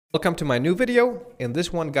Welcome to my new video. In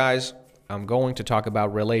this one, guys, I'm going to talk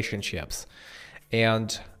about relationships.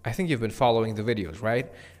 And I think you've been following the videos,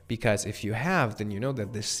 right? Because if you have, then you know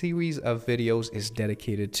that this series of videos is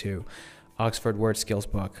dedicated to Oxford Word Skills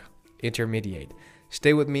book, Intermediate.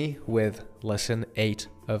 Stay with me with lesson 8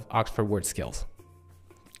 of Oxford Word Skills.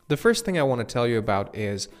 The first thing I want to tell you about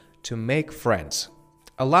is to make friends.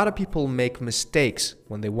 A lot of people make mistakes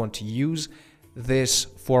when they want to use this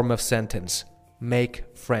form of sentence.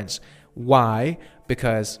 Make friends. Why?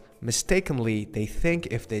 Because mistakenly they think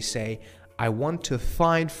if they say, I want to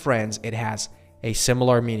find friends, it has a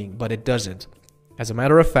similar meaning, but it doesn't. As a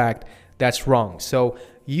matter of fact, that's wrong. So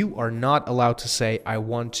you are not allowed to say, I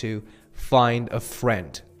want to find a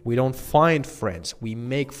friend. We don't find friends, we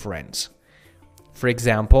make friends. For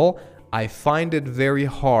example, I find it very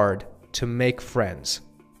hard to make friends.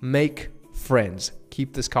 Make friends.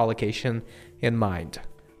 Keep this collocation in mind.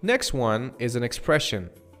 Next one is an expression.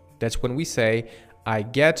 That's when we say, I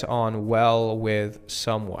get on well with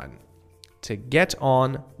someone. To get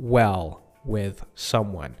on well with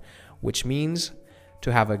someone, which means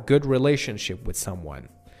to have a good relationship with someone.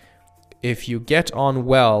 If you get on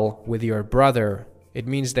well with your brother, it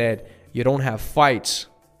means that you don't have fights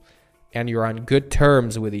and you're on good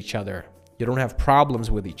terms with each other. You don't have problems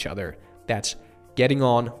with each other. That's getting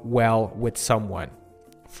on well with someone.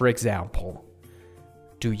 For example,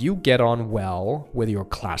 do you get on well with your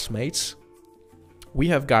classmates? We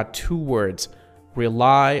have got two words,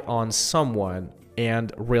 rely on someone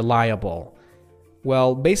and reliable.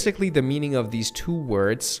 Well, basically the meaning of these two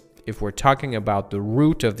words, if we're talking about the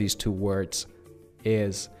root of these two words,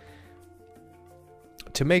 is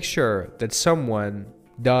to make sure that someone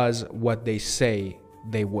does what they say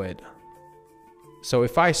they would. So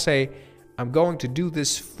if I say, I'm going to do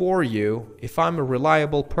this for you, if I'm a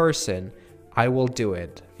reliable person, I will do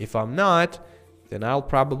it. If I'm not, then I'll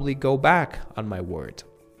probably go back on my word.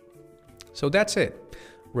 So that's it.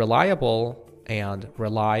 Reliable and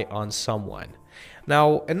rely on someone.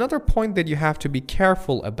 Now, another point that you have to be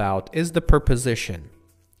careful about is the preposition.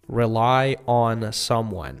 Rely on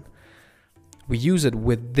someone. We use it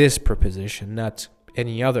with this preposition, not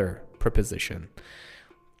any other preposition.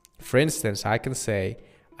 For instance, I can say,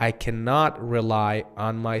 I cannot rely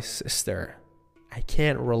on my sister. I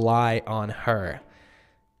can't rely on her.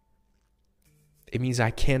 It means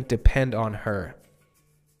I can't depend on her.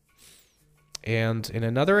 And in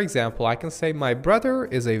another example, I can say my brother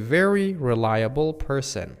is a very reliable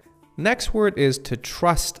person. Next word is to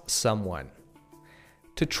trust someone.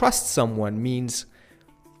 To trust someone means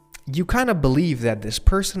you kind of believe that this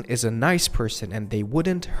person is a nice person and they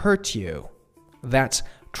wouldn't hurt you. That's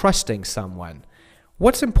trusting someone.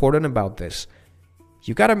 What's important about this?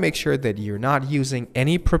 You got to make sure that you're not using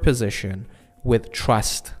any preposition with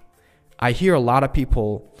trust. I hear a lot of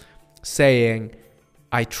people saying,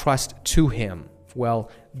 I trust to him. Well,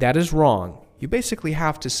 that is wrong. You basically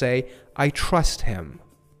have to say, I trust him.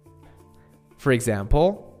 For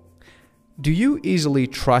example, do you easily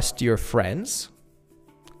trust your friends?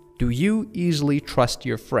 Do you easily trust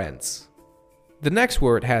your friends? The next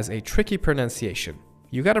word has a tricky pronunciation.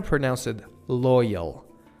 You got to pronounce it loyal.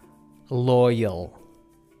 Loyal.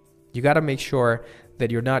 You got to make sure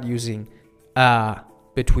that you're not using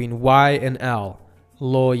between Y and L.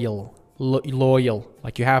 Loyal. Loyal.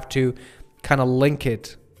 Like you have to kind of link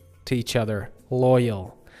it to each other.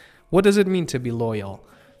 Loyal. What does it mean to be loyal?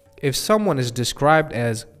 If someone is described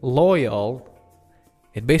as loyal,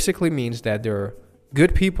 it basically means that they're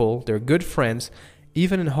good people, they're good friends,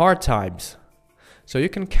 even in hard times. So you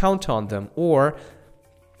can count on them, or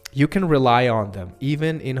you can rely on them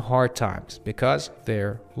even in hard times because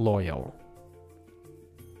they're loyal.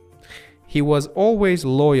 He was always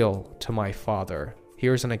loyal to my father.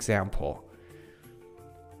 Here's an example.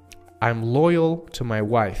 I'm loyal to my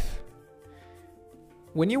wife.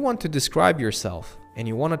 When you want to describe yourself and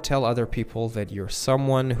you want to tell other people that you're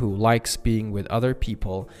someone who likes being with other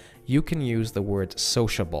people, you can use the word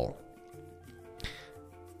sociable.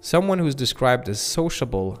 Someone who's described as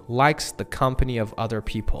sociable likes the company of other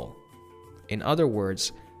people. In other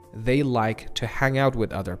words, they like to hang out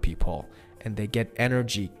with other people and they get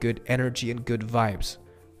energy, good energy and good vibes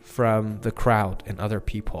from the crowd and other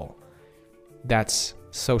people. That's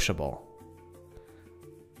sociable.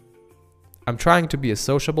 I'm trying to be a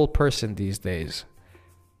sociable person these days.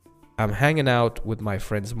 I'm hanging out with my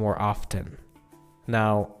friends more often.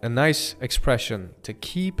 Now, a nice expression to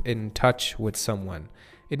keep in touch with someone.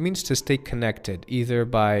 It means to stay connected either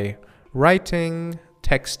by writing,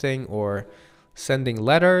 texting, or sending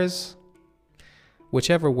letters.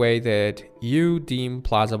 Whichever way that you deem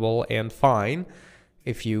plausible and fine.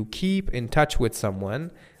 If you keep in touch with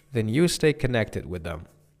someone, then you stay connected with them.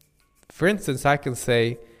 For instance, I can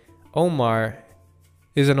say, Omar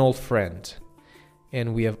is an old friend,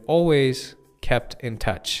 and we have always kept in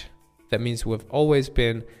touch. That means we've always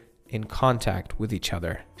been in contact with each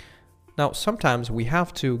other. Now, sometimes we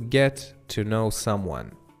have to get to know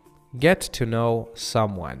someone. Get to know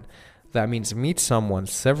someone. That means meet someone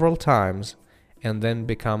several times and then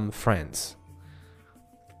become friends.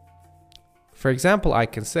 For example, I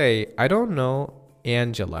can say, I don't know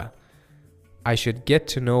Angela. I should get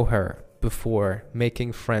to know her before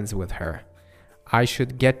making friends with her. I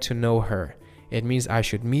should get to know her. It means I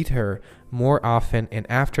should meet her more often, and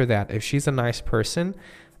after that, if she's a nice person,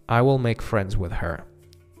 I will make friends with her.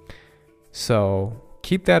 So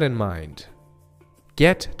keep that in mind.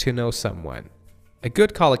 Get to know someone. A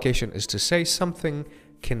good collocation is to say something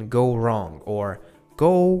can go wrong or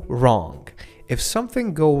go wrong. If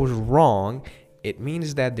something goes wrong, it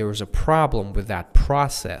means that there's a problem with that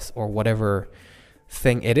process or whatever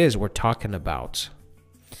thing it is we're talking about.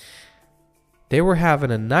 They were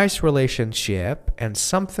having a nice relationship and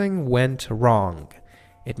something went wrong.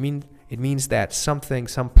 It means that some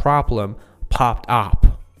problem popped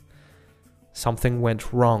up. Something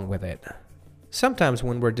went wrong with it. Sometimes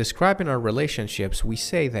when we're describing our relationships, we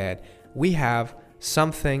say that we have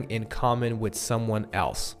something in common with someone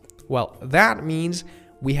else. Well, that means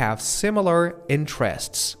we have similar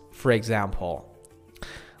interests. For example,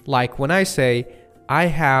 like when I say, I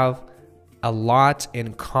have a lot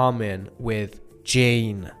in common with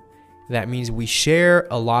Jane. That means we share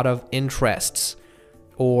a lot of interests,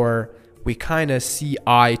 or we kind of see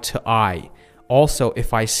eye to eye. Also,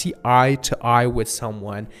 if I see eye to eye with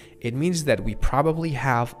someone, it means that we probably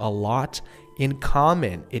have a lot in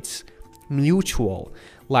common. It's mutual.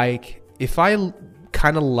 Like if I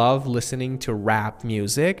kind of love listening to rap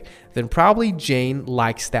music, then probably Jane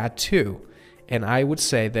likes that too. And I would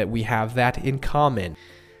say that we have that in common.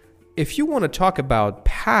 If you want to talk about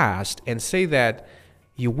past and say that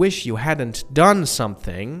you wish you hadn't done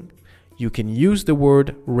something, you can use the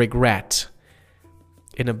word regret.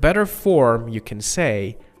 In a better form, you can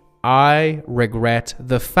say, I regret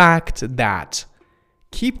the fact that.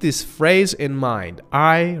 Keep this phrase in mind.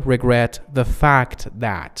 I regret the fact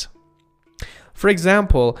that. For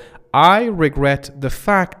example, I regret the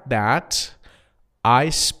fact that I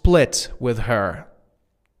split with her.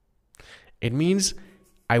 It means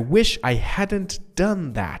I wish I hadn't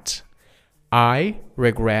done that. I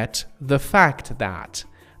regret the fact that.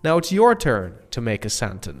 Now it's your turn to make a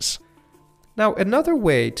sentence. Now, another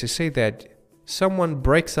way to say that someone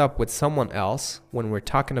breaks up with someone else when we're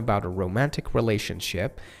talking about a romantic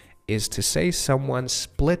relationship is to say someone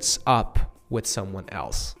splits up with someone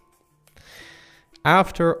else.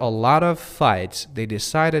 After a lot of fights, they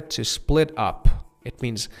decided to split up. It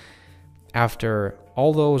means after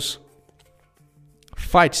all those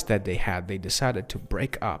fights that they had, they decided to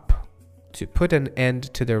break up, to put an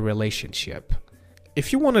end to their relationship.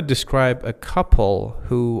 If you want to describe a couple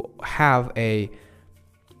who have a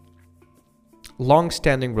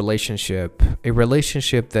long-standing relationship, a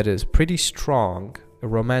relationship that is pretty strong, a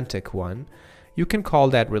romantic one, you can call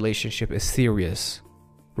that relationship a serious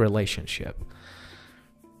relationship.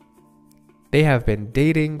 They have been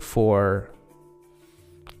dating for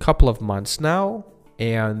a couple of months now,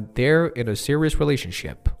 and they're in a serious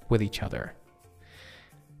relationship with each other.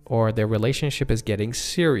 Or their relationship is getting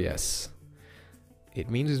serious. It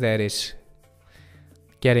means that it's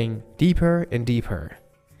getting deeper and deeper.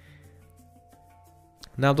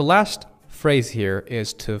 Now, the last phrase here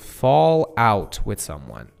is to fall out with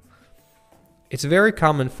someone. It's very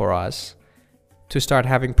common for us to start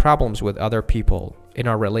having problems with other people in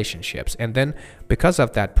our relationships. And then because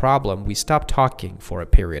of that problem, we stop talking for a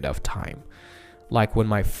period of time. Like when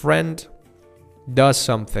my friend does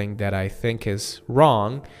something that I think is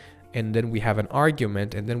wrong, and then we have an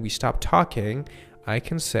argument, and then we stop talking, I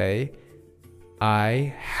can say,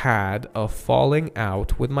 I had a falling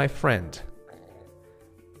out with my friend.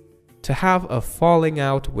 To have a falling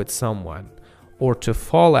out with someone, or to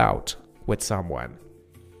fall out with someone.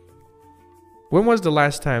 When was the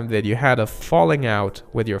last time that you had a falling out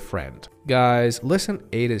with your friend? Guys, lesson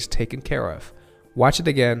 8 is taken care of. Watch it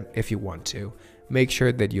again if you want to. Make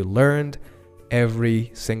sure that you learned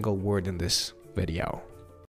every single word in this video.